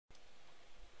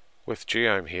With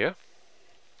Geom here,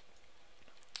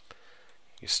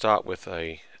 you start with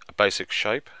a basic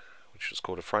shape, which is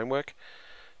called a framework,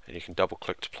 and you can double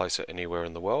click to place it anywhere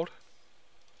in the world.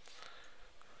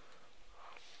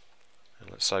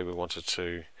 And let's say we wanted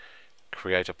to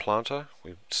create a planter.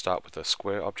 We start with a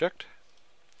square object,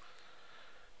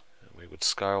 and we would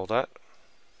scale that,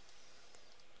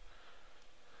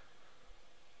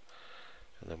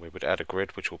 and then we would add a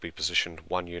grid which will be positioned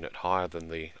 1 unit higher than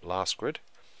the last grid,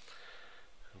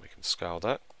 and we can scale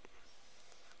that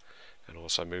and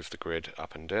also move the grid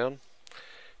up and down.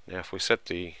 Now if we set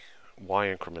the Y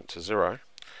increment to 0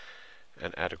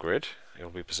 and add a grid, it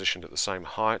will be positioned at the same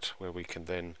height, where we can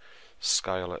then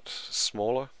scale it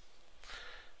smaller,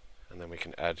 and then we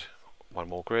can add one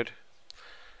more grid,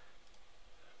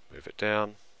 move it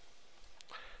down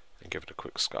and give it a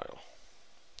quick scale.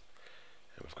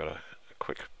 And we've got a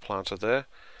quick planter there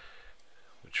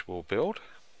which we'll build.